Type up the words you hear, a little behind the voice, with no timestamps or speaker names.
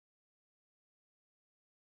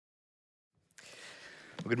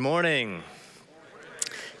Good morning.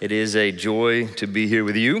 It is a joy to be here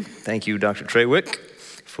with you. Thank you, Dr. Treywick,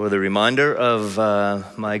 for the reminder of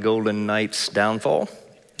my Golden Knight's downfall.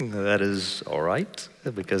 That is all right,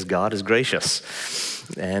 because God is gracious.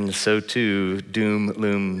 And so too, doom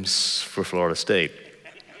looms for Florida State.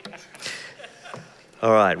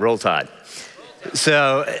 All right, roll tide.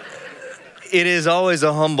 So it is always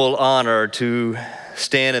a humble honor to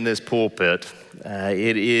stand in this pulpit.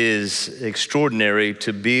 It is extraordinary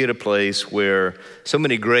to be at a place where so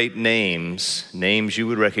many great names you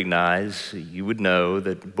would recognize, you would know,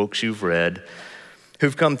 that books you've read,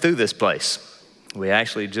 who've come through this place. We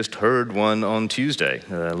actually just heard one on Tuesday,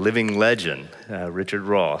 a living legend, Richard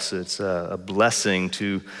Ross. It's a blessing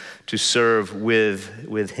to serve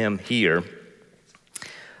with him here.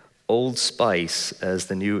 Old Spice as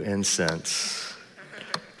the new incense.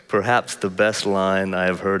 Perhaps the best line I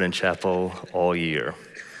have heard in chapel all year.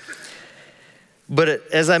 But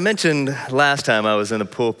as I mentioned last time I was in the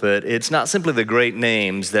pulpit, it's not simply the great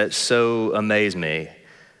names that so amaze me.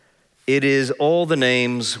 It is all the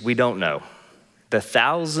names we don't know. The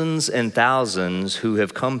thousands and thousands who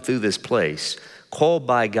have come through this place, called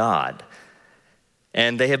by God,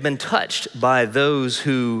 and they have been touched by those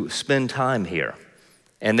who spend time here.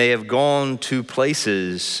 And they have gone to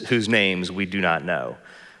places whose names we do not know.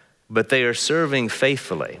 But they are serving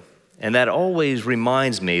faithfully. And that always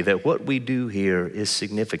reminds me that what we do here is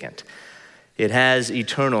significant. It has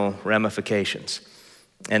eternal ramifications.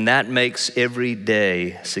 And that makes every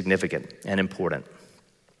day significant and important.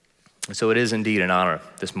 So it is indeed an honor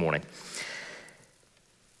this morning.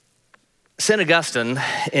 St. Augustine,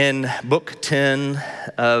 in Book 10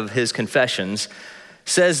 of his Confessions,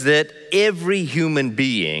 says that every human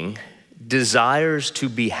being desires to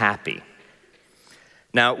be happy.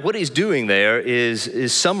 Now, what he's doing there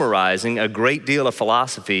is summarizing a great deal of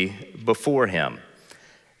philosophy before him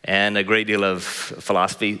and a great deal of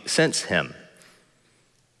philosophy since him.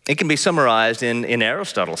 It can be summarized in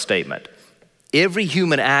Aristotle's statement. Every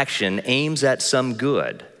human action aims at some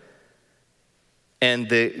good, and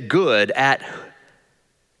the good at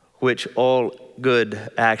which all good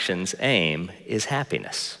actions aim is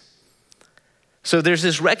happiness. So there's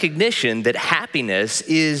this recognition that happiness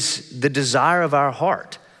is the desire of our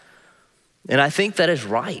heart. And I think that is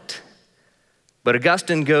right. But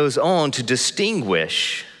Augustine goes on to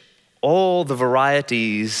distinguish all the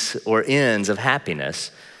varieties or ends of happiness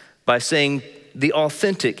by saying the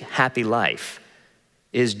authentic happy life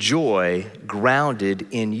is joy grounded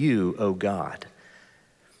in you, O God.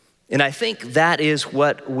 And I think that is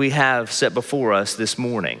what we have set before us this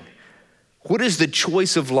morning. What is the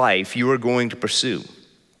choice of life you are going to pursue?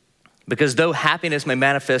 Because though happiness may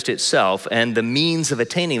manifest itself, and the means of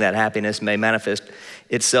attaining that happiness may manifest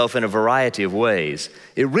itself in a variety of ways,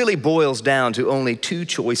 it really boils down to only two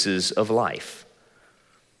choices of life.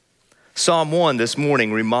 Psalm 1 this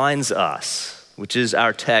morning reminds us, which is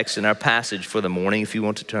our text and our passage for the morning, if you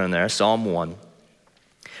want to turn there, Psalm 1,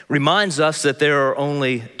 reminds us that there are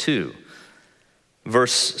only two.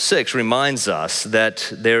 Verse 6 reminds us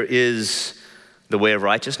that there is the way of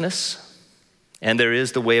righteousness and there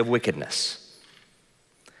is the way of wickedness.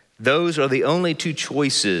 Those are the only two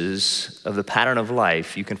choices of the pattern of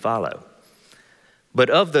life you can follow.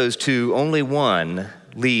 But of those two, only one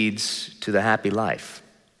leads to the happy life.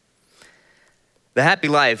 The happy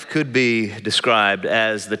life could be described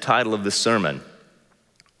as the title of this sermon,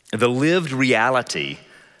 the lived reality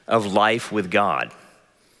of life with God.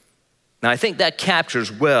 Now, I think that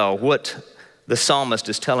captures well what the psalmist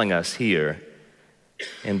is telling us here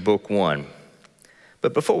in Book 1.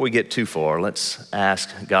 But before we get too far, let's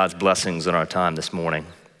ask God's blessings on our time this morning.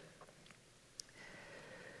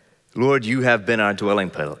 Lord, you have been our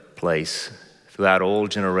dwelling place throughout all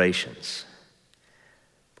generations.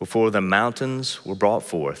 Before the mountains were brought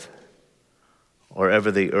forth, or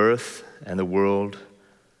ever the earth and the world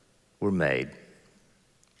were made.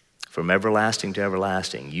 From everlasting to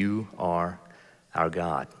everlasting, you are our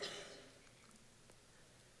God.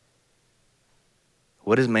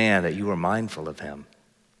 What is man that you are mindful of him?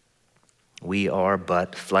 We are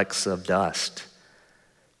but flecks of dust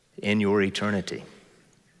in your eternity.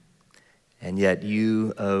 And yet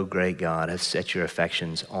you, O great God, have set your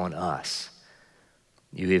affections on us.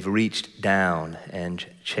 You have reached down and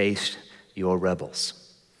chased your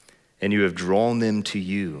rebels, and you have drawn them to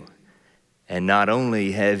you. And not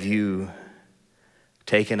only have you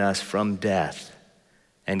taken us from death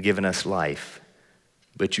and given us life,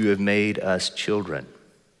 but you have made us children,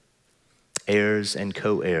 heirs and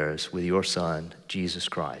co-heirs with your Son, Jesus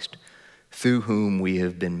Christ, through whom we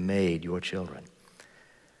have been made your children.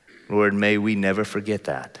 Lord, may we never forget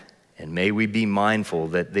that, And may we be mindful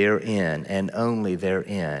that therein, and only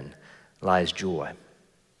therein, lies joy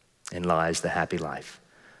and lies the happy life.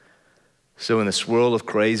 So in the swirl of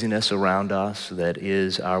craziness around us that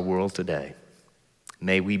is our world today,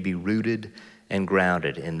 may we be rooted and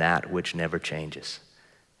grounded in that which never changes.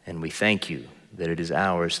 And we thank you that it is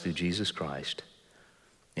ours through Jesus Christ,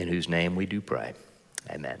 in whose name we do pray.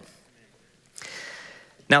 Amen.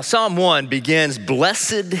 Now, Psalm 1 begins,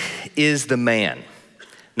 "Blessed is the man."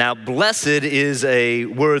 Now, blessed is a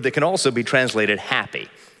word that can also be translated happy.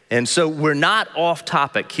 And so we're not off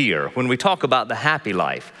topic here when we talk about the happy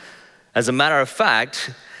life. As a matter of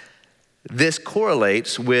fact, this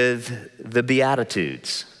correlates with the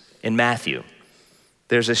Beatitudes in Matthew.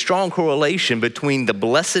 There's a strong correlation between the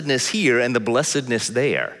blessedness here and the blessedness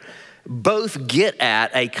there. Both get at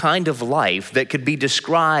a kind of life that could be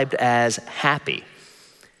described as happy.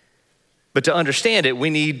 But to understand it, we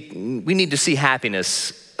need to see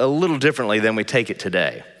happiness a little differently than we take it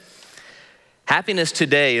today. Happiness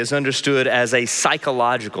today is understood as a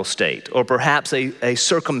psychological state, or perhaps a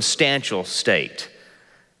circumstantial state.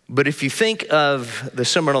 But if you think of the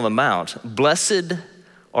Sermon on the Mount, blessed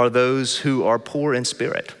are those who are poor in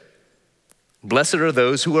spirit. Blessed are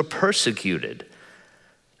those who are persecuted.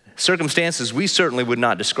 Circumstances we certainly would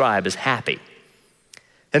not describe as happy.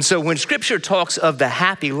 And so when Scripture talks of the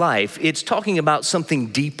happy life, it's talking about something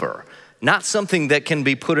deeper, not something that can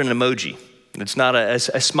be put in an emoji. It's not a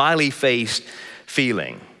smiley-faced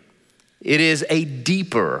feeling. It is a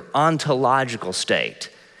deeper ontological state.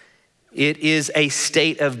 It is a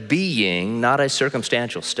state of being, not a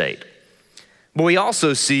circumstantial state. But we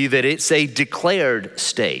also see that it's a declared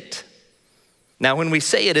state. Now, when we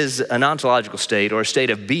say it is an ontological state or a state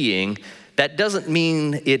of being, that doesn't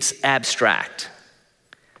mean it's abstract,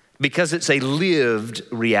 because it's a lived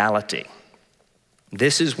reality.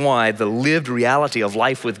 This is why the lived reality of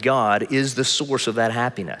life with God is the source of that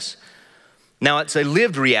happiness. Now, it's a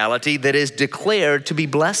lived reality that is declared to be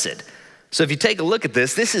blessed. So if you take a look at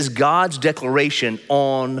this is God's declaration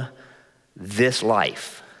on this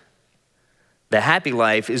life. The happy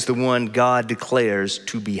life is the one God declares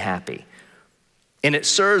to be happy. And it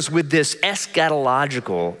serves with this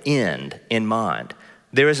eschatological end in mind.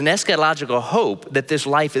 There is an eschatological hope that this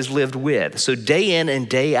life is lived with. So day in and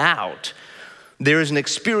day out, there is an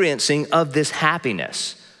experiencing of this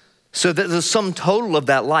happiness, so that the sum total of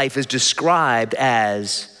that life is described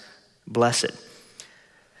as blessed.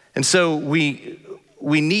 And so we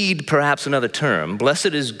need perhaps another term. Blessed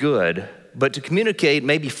is good, but to communicate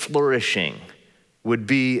maybe flourishing would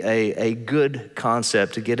be a good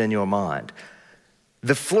concept to get in your mind.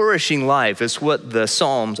 The flourishing life is what the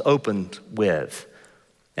Psalms opened with.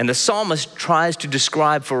 And the psalmist tries to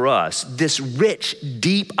describe for us this rich,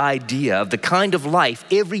 deep idea of the kind of life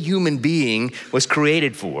every human being was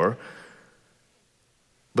created for,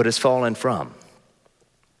 but has fallen from.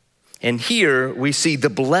 And here we see the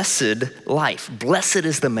blessed life. Blessed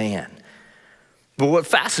is the man. But what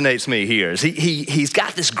fascinates me here is he's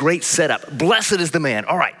got this great setup. Blessed is the man.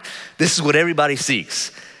 All right, this is what everybody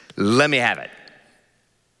seeks. Let me have it.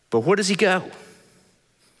 But where does he go?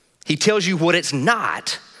 He tells you what it's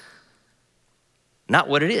not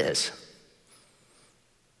what it is.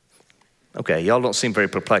 Okay, y'all don't seem very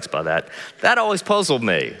perplexed by that. That always puzzled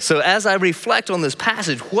me. So as I reflect on this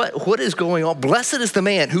passage, what is going on? Blessed is the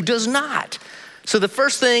man who does not. So the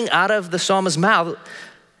first thing out of the psalmist's mouth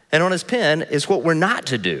and on his pen is what we're not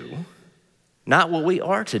to do, not what we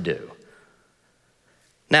are to do.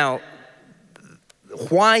 Now,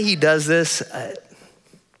 why he does this,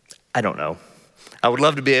 I don't know. I would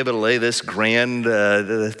love to be able to lay this grand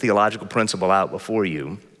theological principle out before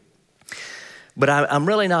you, but I'm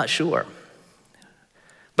really not sure.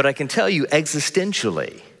 But I can tell you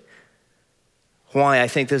existentially why I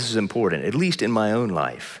think this is important, at least in my own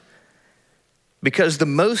life. Because the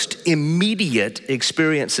most immediate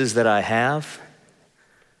experiences that I have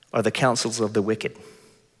are the counsels of the wicked.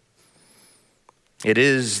 It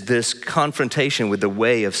is this confrontation with the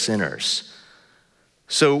way of sinners.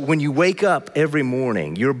 So when you wake up every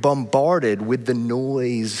morning, you're bombarded with the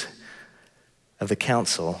noise of the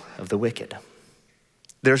counsel of the wicked.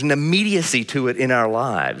 There's an immediacy to it in our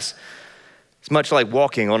lives. It's much like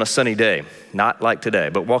walking on a sunny day, not like today,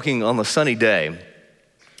 but walking on a sunny day,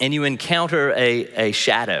 and you encounter a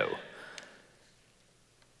shadow.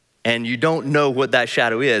 And you don't know what that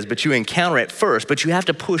shadow is, but you encounter it first, but you have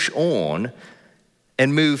to push on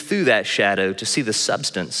and move through that shadow to see the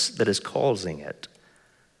substance that is causing it.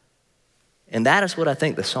 And that is what I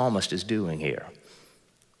think the psalmist is doing here.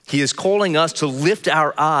 He is calling us to lift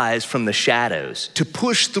our eyes from the shadows, to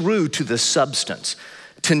push through to the substance,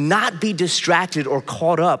 to not be distracted or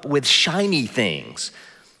caught up with shiny things,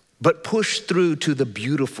 but push through to the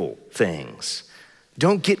beautiful things.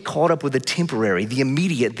 Don't get caught up with the temporary, the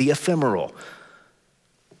immediate, the ephemeral.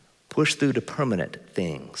 Push through to permanent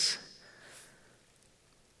things.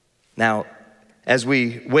 Now, as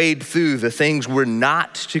we wade through the things we're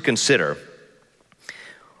not to consider,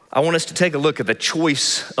 I want us to take a look at the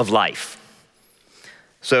choice of life.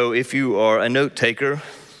 So if you are a note taker,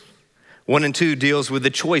 1 and 2 deals with the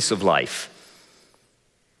choice of life.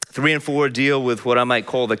 3 and 4 deal with what I might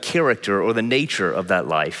call the character or the nature of that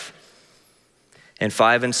life. And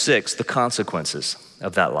 5 and 6, the consequences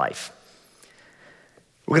of that life.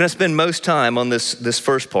 We're going to spend most time on this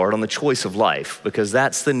first part, on the choice of life, because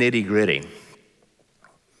that's the nitty-gritty.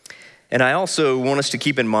 And I also want us to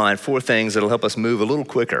keep in mind 4 things that'll help us move a little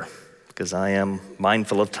quicker, because I am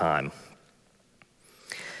mindful of time.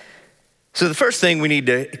 So the first thing we need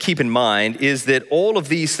to keep in mind is that all of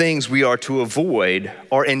these things we are to avoid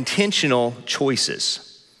are intentional choices.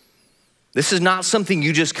 This is not something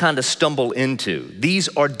you just kind of stumble into. These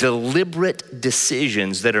are deliberate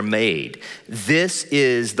decisions that are made. This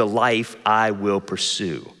is the life I will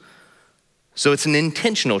pursue. So it's an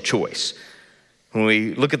intentional choice. When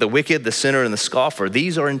we look at the wicked, the sinner, and the scoffer,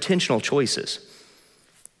 these are intentional choices.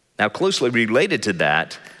 Now, closely related to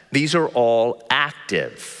that, these are all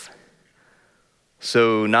active.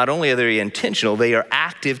 So not only are they intentional, they are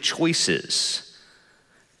active choices.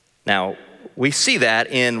 Now, we see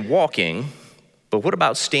that in walking, but what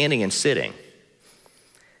about standing and sitting?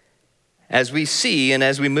 As we see and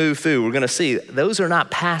as we move through, we're going to see those are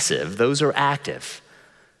not passive, those are active.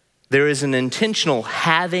 There is an intentional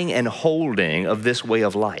having and holding of this way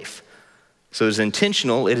of life. So it's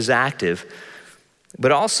intentional, it is active.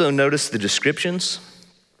 But also notice the descriptions.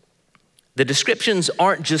 The descriptions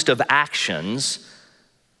aren't just of actions,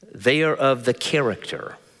 they are of the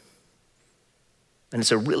character. And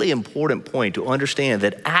it's a really important point to understand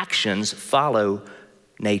that actions follow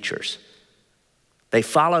natures. They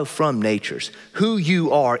follow from natures. Who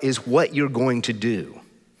you are is what you're going to do.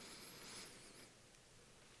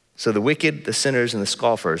 So the wicked, the sinners, and the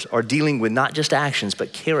scoffers are dealing with not just actions,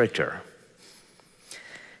 but character.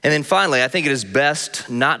 And then finally, I think it is best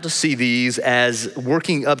not to see these as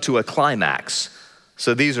working up to a climax.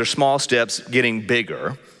 So these are small steps getting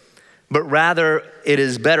bigger, but rather it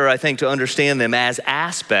is better, I think, to understand them as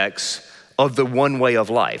aspects of the one way of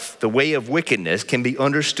life. The way of wickedness can be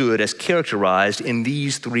understood as characterized in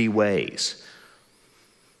these 3 ways.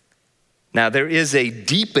 Now, there is a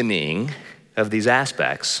deepening of these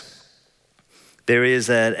aspects. There is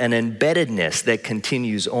an embeddedness that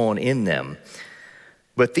continues on in them.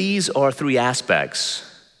 But these are 3 aspects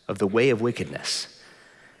of the way of wickedness.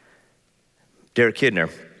 Derek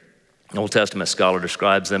Kidner, an Old Testament scholar,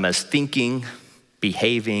 describes them as thinking,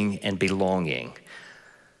 behaving, and belonging.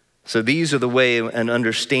 So these are the way and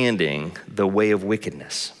understanding the way of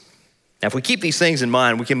wickedness. Now, if we keep these things in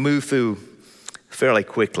mind, we can move through fairly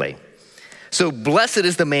quickly. So blessed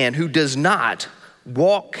is the man who does not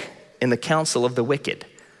walk in the counsel of the wicked.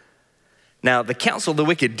 Now, the counsel of the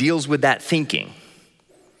wicked deals with that thinking.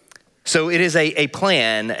 So it is a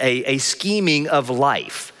plan, a scheming of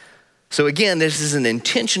life. So again, this is an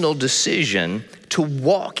intentional decision to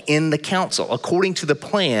walk in the counsel according to the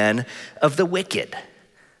plan of the wicked.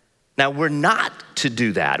 Now, we're not to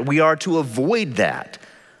do that. We are to avoid that.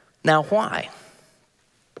 Now, why?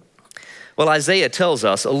 Well, Isaiah tells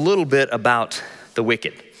us a little bit about the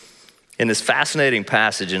wicked in this fascinating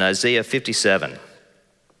passage in Isaiah 57,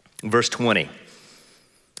 verse 20.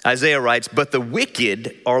 Isaiah writes, "But the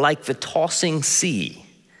wicked are like the tossing sea,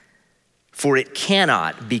 for it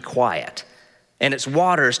cannot be quiet, and its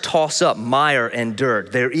waters toss up mire and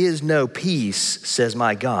dirt. There is no peace, says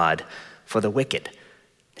my God, for the wicked."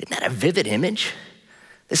 Isn't that a vivid image?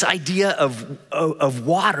 This idea of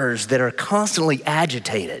waters that are constantly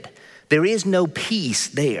agitated. There is no peace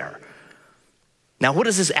there. Now, what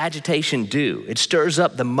does this agitation do? It stirs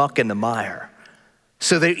up the muck and the mire.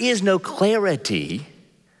 So there is no clarity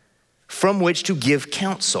from which to give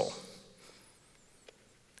counsel.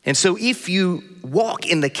 And so if you walk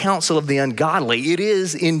in the counsel of the ungodly, it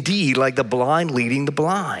is indeed like the blind leading the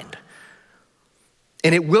blind.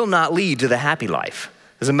 And it will not lead to the happy life.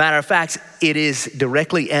 As a matter of fact, it is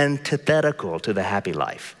directly antithetical to the happy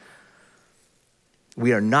life.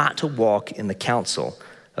 We are not to walk in the counsel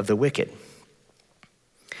of the wicked,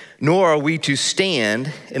 nor are we to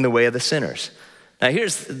stand in the way of the sinners. Now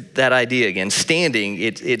here's that idea again. Standing,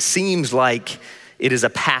 it seems like it is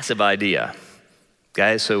a passive idea.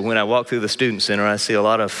 Guys, so when I walk through the student center, I see a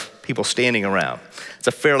lot of people standing around. It's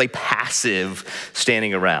a fairly passive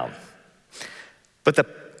standing around. But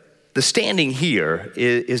the standing here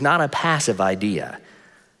is not a passive idea.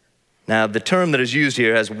 Now, the term that is used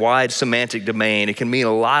here has wide semantic domain. It can mean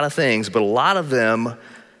a lot of things, but a lot of them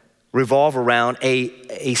revolve around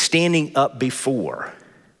a standing up before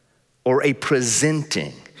or a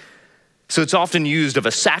presenting. So it's often used of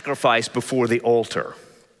a sacrifice before the altar,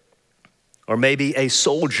 or maybe a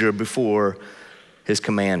soldier before his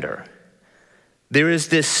commander. There is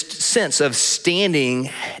this sense of standing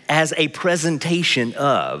as a presentation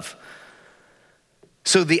of.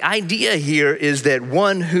 So the idea here is that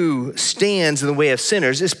one who stands in the way of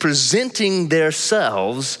sinners is presenting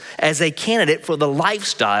themselves as a candidate for the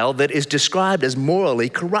lifestyle that is described as morally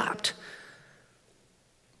corrupt.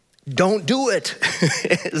 Don't do it,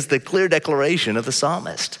 is the clear declaration of the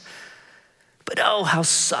psalmist. But oh, how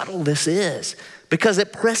subtle this is, because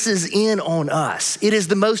it presses in on us. It is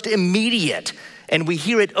the most immediate, and we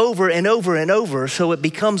hear it over and over and over, so it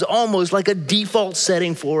becomes almost like a default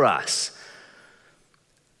setting for us.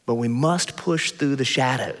 But we must push through the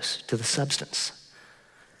shadows to the substance.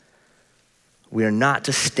 We are not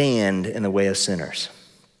to stand in the way of sinners,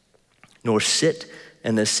 nor sit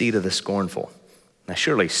in the seat of the scornful. Now,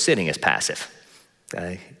 surely sitting is passive.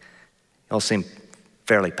 Okay? Y'all seem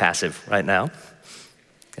fairly passive right now.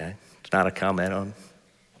 Okay? It's not a comment on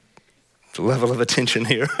the level of attention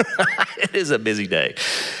here. It is a busy day.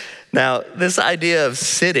 Now, this idea of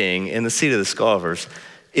sitting in the seat of the scoffers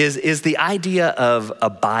is the idea of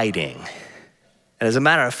abiding. And as a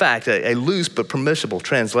matter of fact, a loose but permissible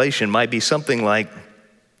translation might be something like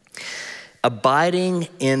abiding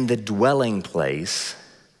in the dwelling place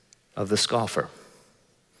of the scoffer.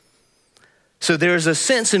 So there's a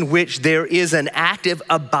sense in which there is an active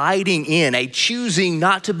abiding in, a choosing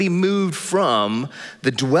not to be moved from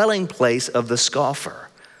the dwelling place of the scoffer.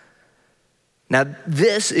 Now,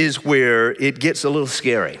 this is where it gets a little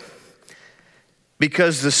scary,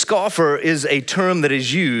 because the scoffer is a term that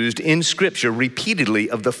is used in Scripture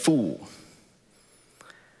repeatedly of the fool,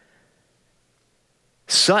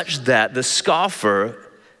 such that the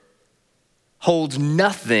scoffer holds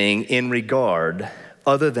nothing in regard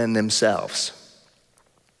other than themselves.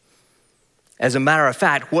 As a matter of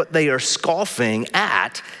fact, what they are scoffing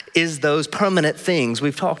at is those permanent things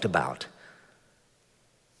we've talked about.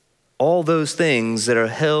 All those things that are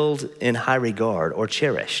held in high regard or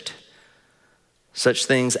cherished. Such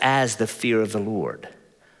things as the fear of the Lord.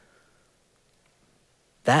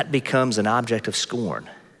 That becomes an object of scorn,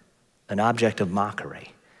 an object of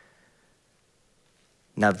mockery.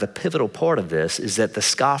 Now, the pivotal part of this is that the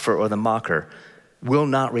scoffer or the mocker will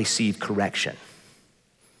not receive correction,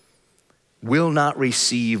 will not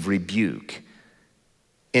receive rebuke,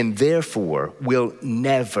 and therefore will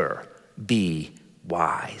never be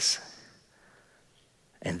wise.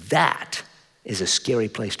 And that is a scary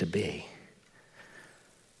place to be.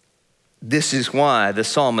 This is why the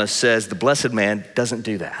psalmist says the blessed man doesn't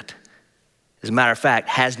do that. As a matter of fact,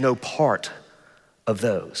 has no part of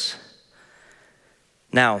those.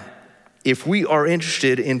 Now, if we are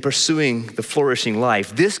interested in pursuing the flourishing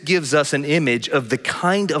life, this gives us an image of the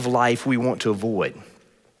kind of life we want to avoid.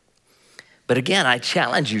 But again, I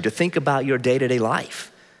challenge you to think about your day-to-day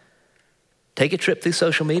life. Take a trip through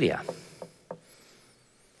social media.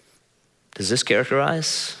 Does this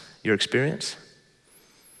characterize your experience?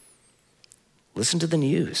 Listen to the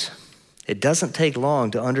news. It doesn't take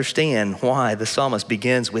long to understand why the psalmist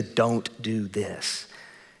begins with, don't do this.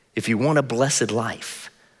 If you want a blessed life,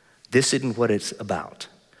 this isn't what it's about.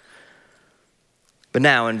 But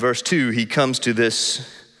now in verse 2, he comes to this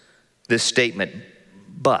statement,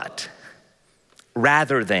 but,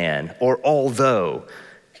 rather than, or although,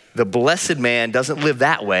 the blessed man doesn't live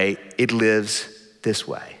that way, it lives this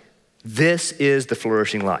way. This is the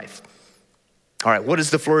flourishing life. All right, what is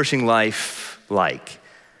the flourishing life like?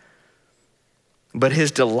 But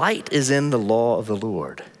his delight is in the law of the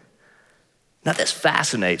Lord. Now this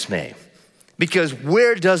fascinates me, because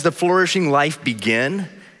where does the flourishing life begin?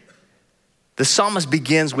 The psalmist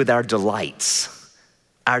begins with our delights,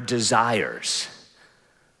 our desires.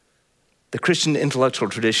 The Christian intellectual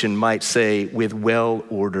tradition might say with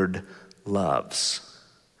well-ordered loves.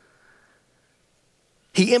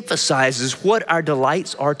 He emphasizes what our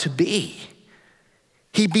delights are to be.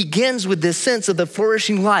 He begins with this sense of the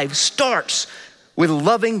flourishing life, starts with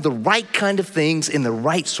loving the right kind of things in the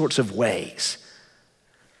right sorts of ways.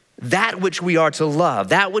 That which we are to love,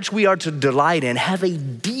 that which we are to delight in, have a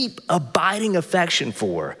deep, abiding affection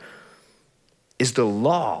for, is the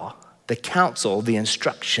law, the counsel, the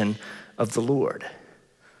instruction of the Lord.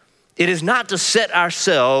 It is not to set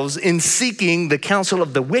ourselves in seeking the counsel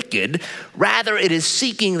of the wicked. Rather, it is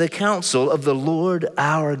seeking the counsel of the Lord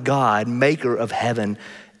our God, maker of heaven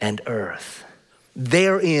and earth.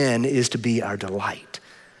 Therein is to be our delight.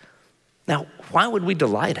 Now, why would we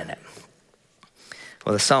delight in it?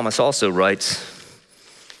 Well, the psalmist also writes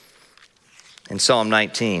in Psalm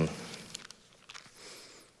 19,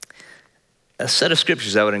 a set of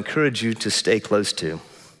scriptures I would encourage you to stay close to.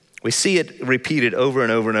 We see it repeated over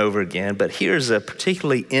and over and over again, but here's a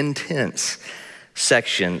particularly intense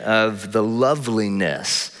section of the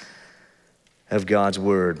loveliness of God's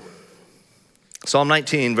word. Psalm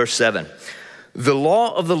 19, verse 7. The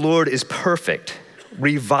law of the Lord is perfect,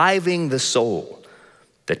 reviving the soul.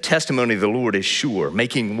 The testimony of the Lord is sure,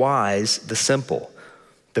 making wise the simple.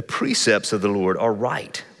 The precepts of the Lord are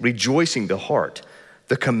right, rejoicing the heart.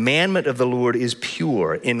 The commandment of the Lord is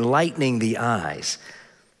pure, enlightening the eyes.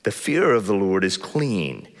 The fear of the Lord is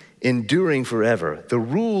clean, enduring forever. The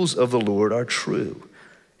rules of the Lord are true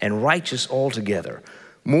and righteous altogether,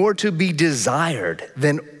 more to be desired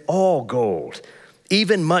than all gold,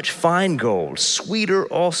 even much fine gold, sweeter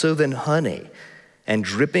also than honey and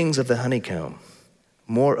drippings of the honeycomb.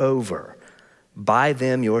 Moreover, by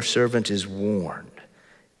them your servant is warned.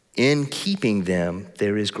 In keeping them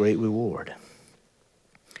there is great reward.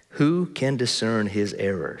 Who can discern his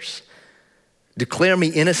errors? Declare me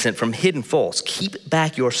innocent from hidden faults. Keep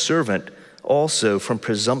back your servant also from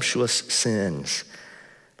presumptuous sins.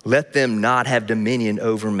 Let them not have dominion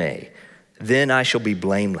over me. Then I shall be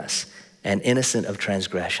blameless and innocent of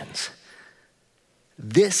transgressions.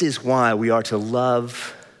 This is why we are to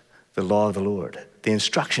love the law of the Lord, the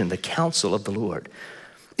instruction, the counsel of the Lord.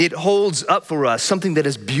 It holds up for us something that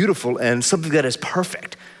is beautiful and something that is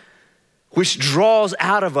perfect, which draws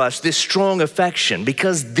out of us this strong affection,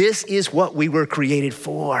 because this is what we were created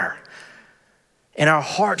for. And our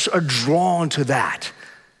hearts are drawn to that.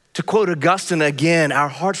 To quote Augustine again, our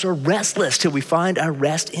hearts are restless till we find our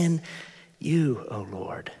rest in you, O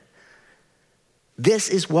Lord. This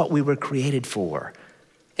is what we were created for.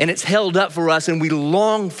 And it's held up for us and we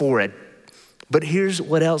long for it. But here's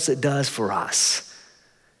what else it does for us.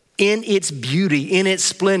 In its beauty, in its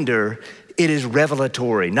splendor, it is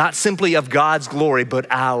revelatory, not simply of God's glory, but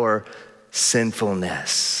our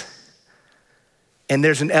sinfulness. And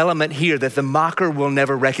there's an element here that the mocker will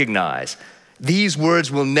never recognize. These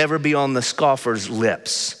words will never be on the scoffer's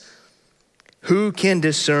lips. Who can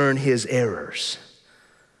discern his errors?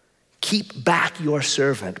 Keep back your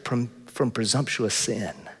servant from presumptuous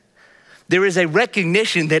sin. There is a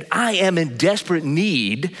recognition that I am in desperate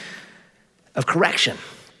need of correction.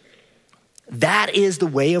 That is the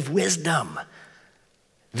way of wisdom.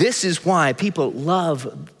 This is why people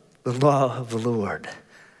love the law of the Lord.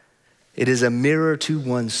 It is a mirror to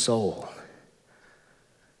one's soul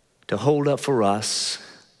to hold up for us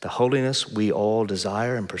the holiness we all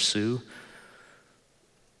desire and pursue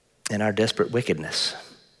and our desperate wickedness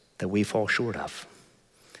that we fall short of.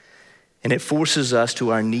 And it forces us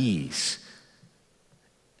to our knees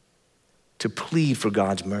to plead for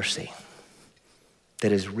God's mercy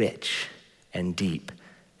that is rich and deep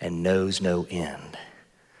and knows no end.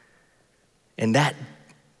 And that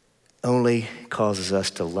only causes us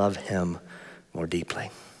to love him more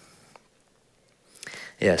deeply.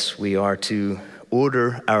 Yes, we are to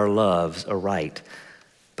order our loves aright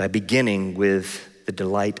by beginning with the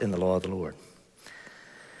delight in the law of the Lord.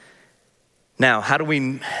 Now, how do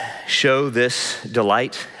we show this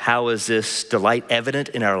delight? How is this delight evident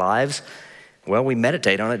in our lives? Well, we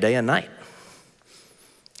meditate on it day and night.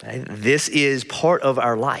 This is part of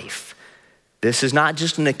our life. This is not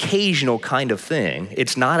just an occasional kind of thing.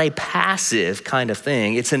 It's not a passive kind of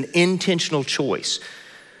thing. It's an intentional choice.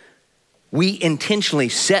 We intentionally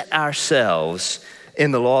set ourselves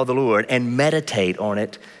in the law of the Lord and meditate on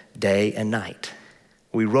it day and night.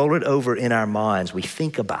 We roll it over in our minds. We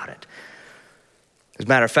think about it. As a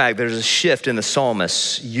matter of fact, there's a shift in the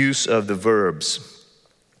psalmist's use of the verbs.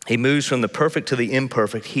 He moves from the perfect to the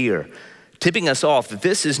imperfect here, tipping us off that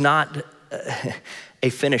this is not a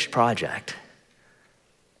finished project.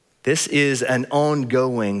 This is an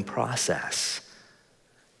ongoing process.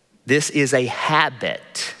 This is a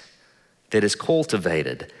habit that is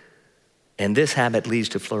cultivated, and this habit leads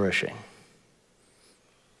to flourishing.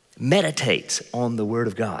 Meditate on the word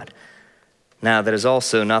of God. Now, that is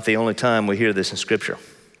also not the only time we hear this in Scripture.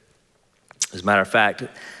 As a matter of fact,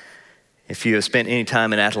 if you have spent any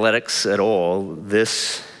time in athletics at all,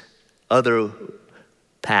 this other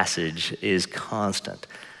passage is constant.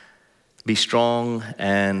 Be strong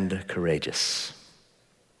and courageous.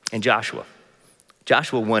 In Joshua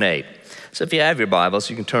 1:8. So if you have your Bibles,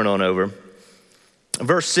 you can turn on over.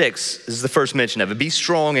 Verse 6 is the first mention of it. Be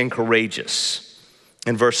strong and courageous.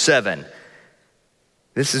 In verse 7,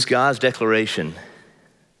 this is God's declaration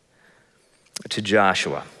to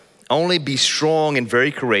Joshua. Only be strong and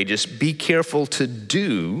very courageous. Be careful to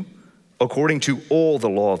do according to all the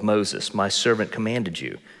law of Moses, my servant commanded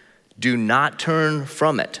you. Do not turn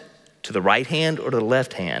from it to the right hand or to the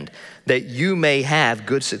left hand, that you may have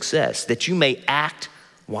good success, that you may act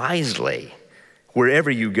wisely wherever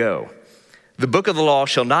you go. The book of the law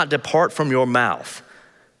shall not depart from your mouth,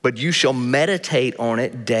 but you shall meditate on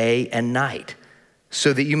it day and night,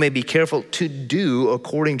 so that you may be careful to do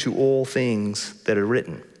according to all things that are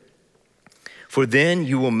written. For then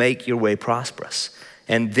you will make your way prosperous,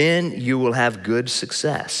 and then you will have good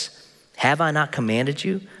success. Have I not commanded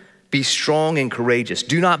you? Be strong and courageous.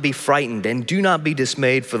 Do not be frightened and do not be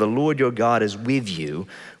dismayed, for the Lord your God is with you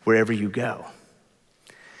wherever you go.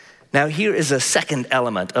 Now here is a second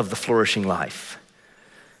element of the flourishing life.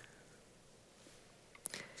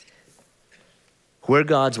 Where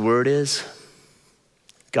God's word is,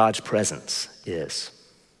 God's presence is.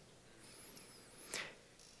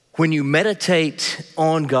 When you meditate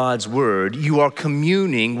on God's word, you are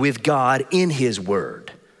communing with God in his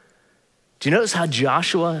word. Do you notice how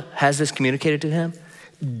Joshua has this communicated to him?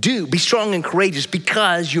 Be strong and courageous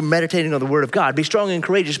because you're meditating on the word of God. Be strong and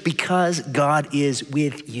courageous because God is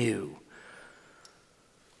with you.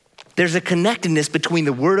 There's a connectedness between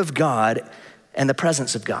the word of God and the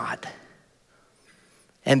presence of God.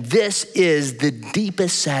 And this is the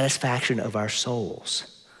deepest satisfaction of our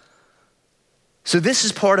souls. So this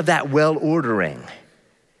is part of that well-ordering.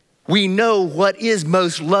 We know what is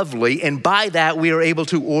most lovely, and by that we are able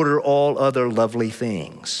to order all other lovely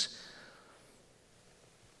things.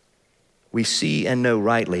 We see and know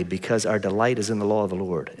rightly because our delight is in the law of the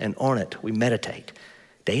Lord, and on it we meditate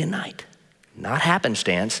day and night. Not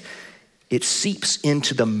happenstance, it seeps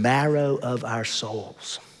into the marrow of our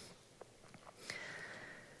souls.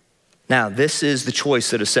 Now, this is the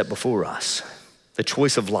choice that is set before us, the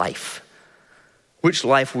choice of life. Which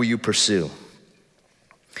life will you pursue?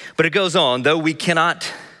 But it goes on, though we cannot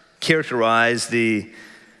characterize the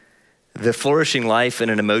flourishing life in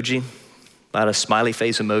an emoji, not a smiley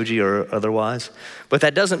face emoji or otherwise, but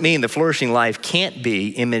that doesn't mean the flourishing life can't be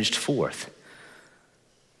imaged forth,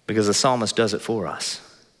 because the psalmist does it for us.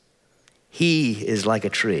 He is like a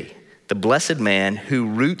tree. The blessed man who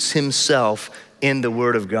roots himself in the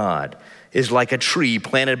word of God is like a tree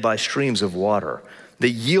planted by streams of water that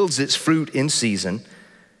yields its fruit in season,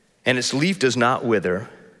 and its leaf does not wither.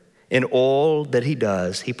 In all that he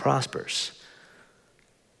does, he prospers.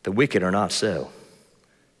 The wicked are not so,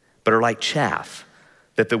 but are like chaff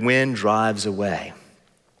that the wind drives away.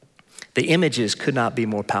 The images could not be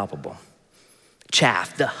more palpable.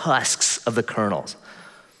 Chaff, the husks of the kernels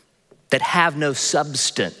that have no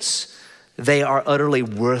substance. They are utterly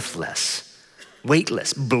worthless,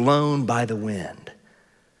 weightless, blown by the wind.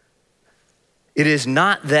 It is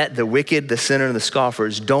not that the wicked, the sinner, and the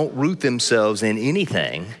scoffers don't root themselves in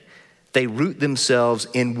anything. They root themselves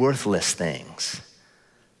in worthless things.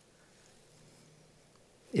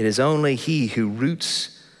 It is only he who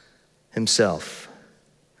roots himself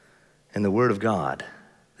in the word of God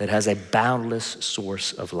that has a boundless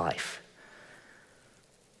source of life.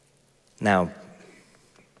 Now,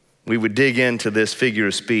 we would dig into this figure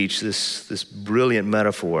of speech, this brilliant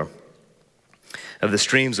metaphor of the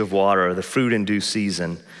streams of water, the fruit in due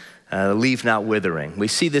season, the leaf not withering. We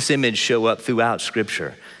see this image show up throughout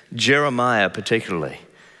Scripture, Jeremiah particularly.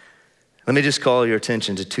 Let me just call your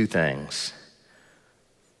attention to two things.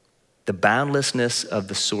 The boundlessness of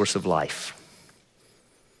the source of life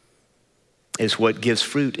is what gives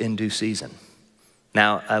fruit in due season.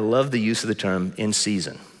 Now, I love the use of the term in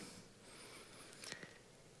season.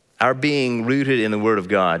 Our being rooted in the Word of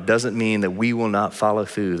God doesn't mean that we will not follow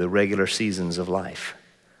through the regular seasons of life,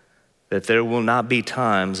 that there will not be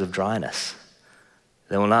times of dryness,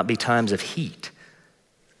 there will not be times of heat,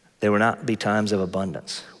 there will not be times of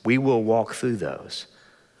abundance. We will walk through those,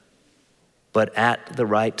 but at the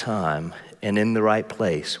right time and in the right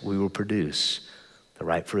place, we will produce the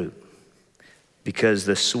right fruit, because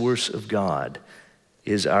the source of God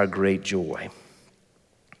is our great joy.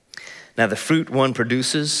 Now, the fruit one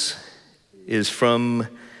produces is from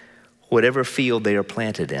whatever field they are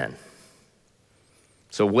planted in.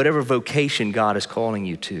 So whatever vocation God is calling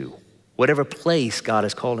you to, whatever place God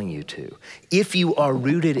is calling you to, if you are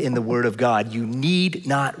rooted in the Word of God, you need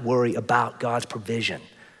not worry about God's provision.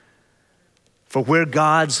 For where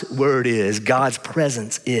God's Word is, God's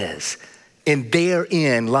presence is, and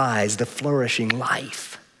therein lies the flourishing life.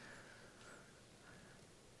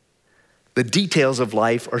 The details of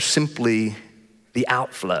life are simply the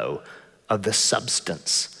outflow of the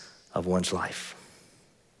substance of one's life.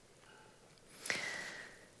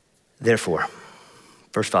 Therefore,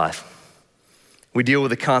 verse 5, we deal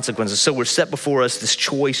with the consequences. So we're set before us this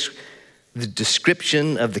choice, the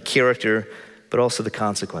description of the character, but also the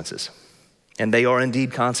consequences. And they are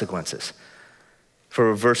indeed consequences.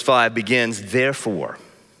 For verse 5 begins, therefore,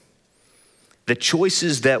 the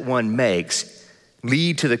choices that one makes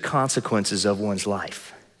lead to the consequences of one's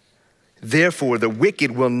life. Therefore, the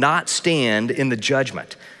wicked will not stand in the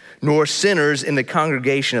judgment, nor sinners in the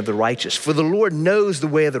congregation of the righteous. For the Lord knows the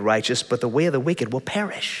way of the righteous, but the way of the wicked will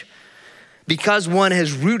perish. Because one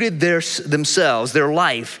has rooted themselves, their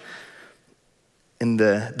life, in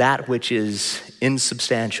that which is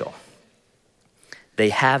insubstantial. They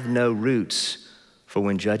have no roots for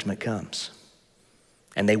when judgment comes.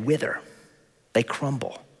 And they wither, they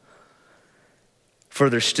crumble.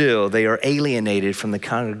 Further still, they are alienated from the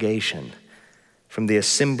congregation, from the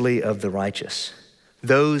assembly of the righteous.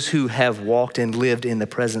 Those who have walked and lived in the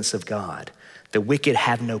presence of God, the wicked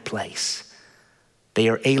have no place. They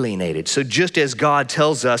are alienated. So just as God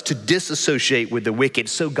tells us to disassociate with the wicked,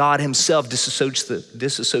 so God himself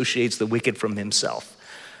disassociates the wicked from himself.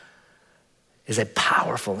 Is a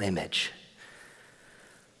powerful image.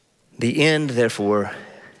 The end, therefore,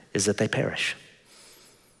 is that they perish.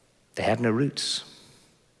 They have no roots.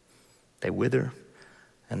 They wither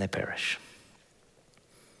and they perish.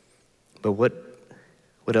 But what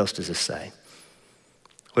else does this say?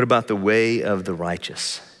 What about the way of the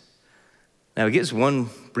righteous? Now, it gives one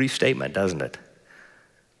brief statement, doesn't it?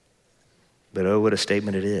 But oh, what a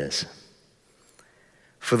statement it is.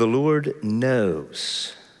 For the Lord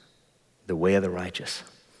knows the way of the righteous.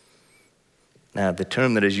 Now, the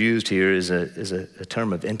term that is used here is a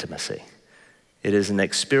term of intimacy. It is an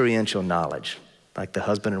experiential knowledge, like the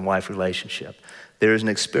husband and wife relationship. There is an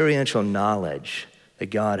experiential knowledge that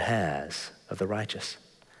God has of the righteous.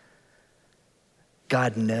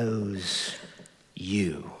 God knows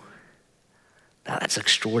you. Now that's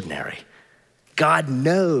extraordinary. God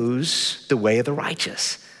knows the way of the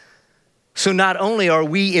righteous. So not only are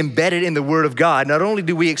we embedded in the Word of God, not only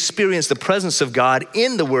do we experience the presence of God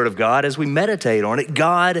in the Word of God as we meditate on it,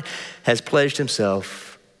 God has pledged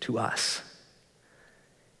himself to us.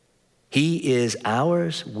 He is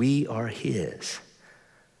ours, we are his.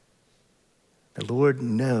 The Lord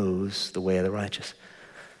knows the way of the righteous.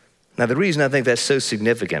 Now, the reason I think that's so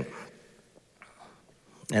significant,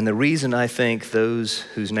 and the reason I think those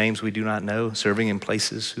whose names we do not know, serving in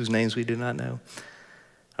places whose names we do not know,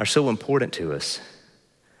 are so important to us,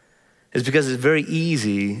 is because it's very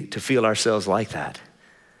easy to feel ourselves like that.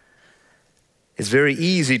 It's very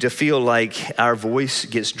easy to feel like our voice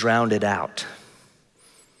gets drowned out.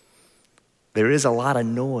 There is a lot of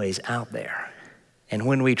noise out there. And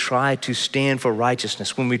when we try to stand for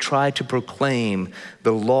righteousness, when we try to proclaim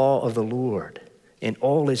the law of the Lord in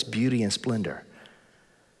all its beauty and splendor,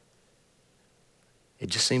 it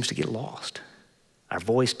just seems to get lost. Our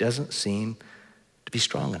voice doesn't seem to be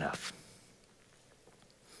strong enough.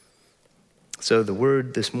 So the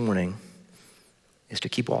word this morning is to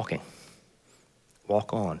keep walking.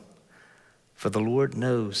 Walk on. For the Lord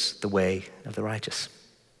knows the way of the righteous.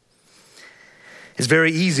 It's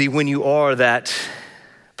very easy when you are that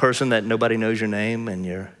person that nobody knows your name and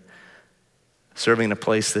you're serving in a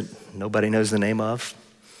place that nobody knows the name of.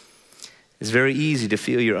 It's very easy to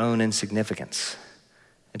feel your own insignificance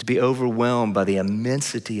and to be overwhelmed by the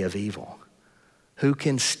immensity of evil. Who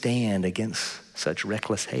can stand against such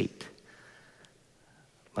reckless hate?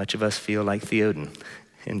 Much of us feel like Theoden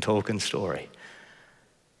in Tolkien's story.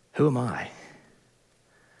 Who am I?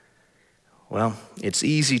 Well, it's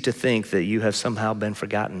easy to think that you have somehow been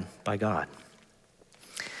forgotten by God.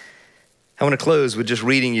 I want to close with just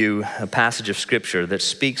reading you a passage of scripture that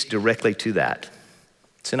speaks directly to that.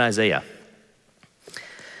 It's in Isaiah.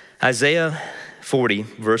 Isaiah 40,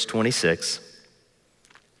 verse 26.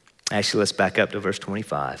 Actually, let's back up to verse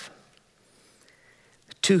 25.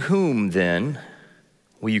 To whom then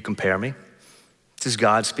will you compare me? This is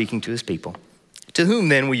God speaking to his people. To whom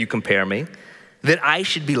then will you compare me? That I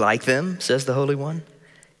should be like them, says the Holy One.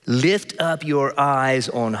 Lift up your eyes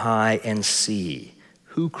on high and see.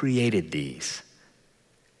 Who created these?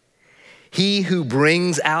 He who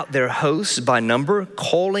brings out their hosts by number,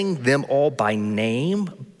 calling them all by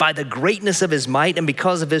name, by the greatness of his might and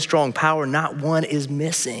because of his strong power, not one is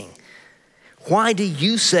missing. Why do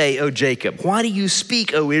you say, O Jacob? Why do you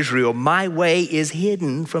speak, O Israel? My way is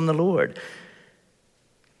hidden from the Lord.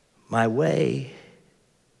 My way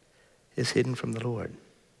is hidden from the Lord.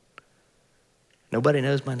 Nobody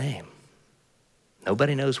knows my name.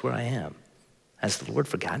 Nobody knows where I am. Has the Lord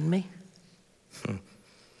forgotten me?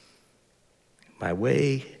 My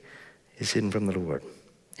way is hidden from the Lord,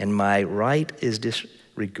 and my right is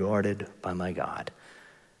disregarded by my God.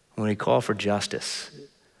 When we call for justice,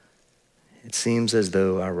 it seems as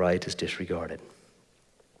though our right is disregarded.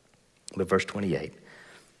 But verse 28,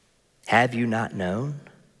 have you not known?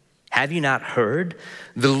 Have you not heard?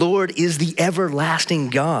 The Lord is the everlasting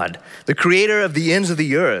God, the creator of the ends of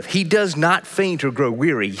the earth. He does not faint or grow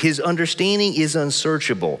weary. His understanding is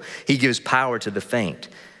unsearchable. He gives power to the faint.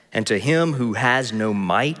 And to him who has no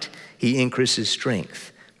might, he increases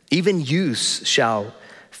strength. Even youths shall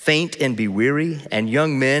faint and be weary, and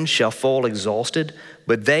young men shall fall exhausted.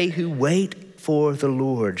 But they who wait for the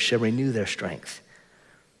Lord shall renew their strength.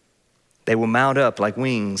 They will mount up like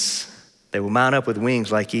wings. They will mount up with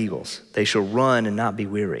wings like eagles. They shall run and not be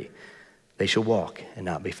weary. They shall walk and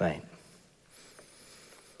not be faint.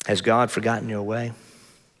 Has God forgotten your way?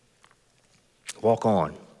 Walk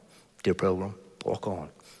on, dear program, walk on.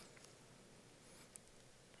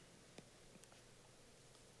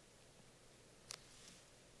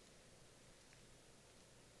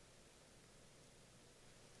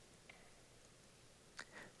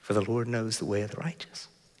 For the Lord knows the way of the righteous.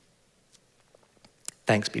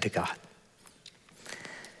 Thanks be to God.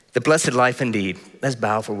 The blessed life indeed. Let's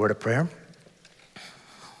bow for a word of prayer.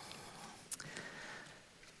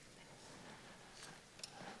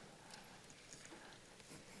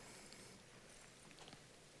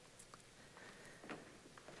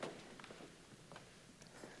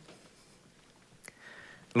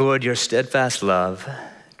 Lord, your steadfast love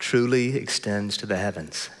truly extends to the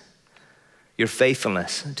heavens. Your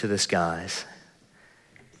faithfulness to the skies.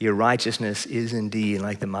 Your righteousness is indeed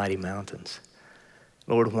like the mighty mountains.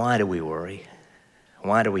 Lord, why do we worry?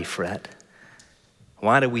 Why do we fret?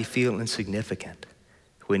 Why do we feel insignificant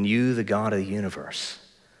when you, the God of the universe,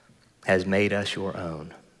 has made us your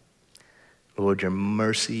own? Lord, your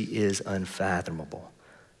mercy is unfathomable.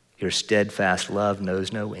 Your steadfast love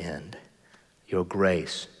knows no end. Your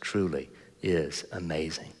grace truly is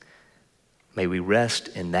amazing. May we rest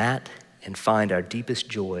in that and find our deepest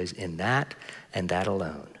joys in that and that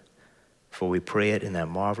alone. For we pray it in the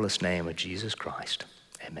marvelous name of Jesus Christ.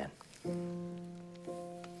 Amen.